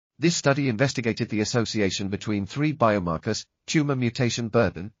This study investigated the association between three biomarkers: tumor mutation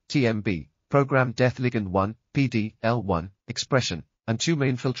burden, TMB, programmed death ligand 1, PD-L1, expression, and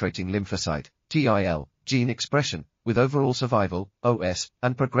tumor-infiltrating lymphocyte, TIL, gene expression, with overall survival, OS,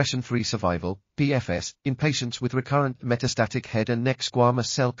 and progression-free survival, PFS, in patients with recurrent metastatic head and neck squamous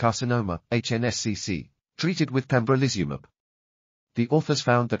cell carcinoma, HNSCC, treated with pembrolizumab. The authors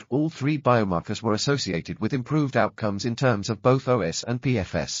found that all three biomarkers were associated with improved outcomes in terms of both OS and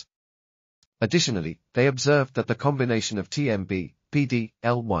PFS. Additionally, they observed that the combination of TMB,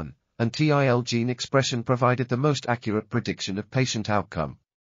 PD-L1, and TIL gene expression provided the most accurate prediction of patient outcome.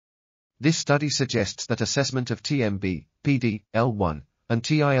 This study suggests that assessment of TMB, PD-L1, and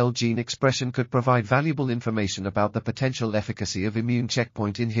TIL gene expression could provide valuable information about the potential efficacy of immune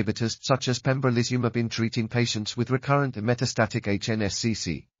checkpoint inhibitors such as pembrolizumab in treating patients with recurrent metastatic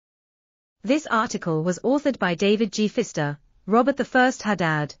HNSCC. This article was authored by David G. Pfister, Robert I.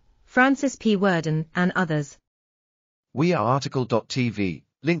 Haddad, Francis P. Worden, and others. We are article.tv,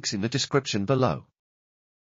 links in the description below.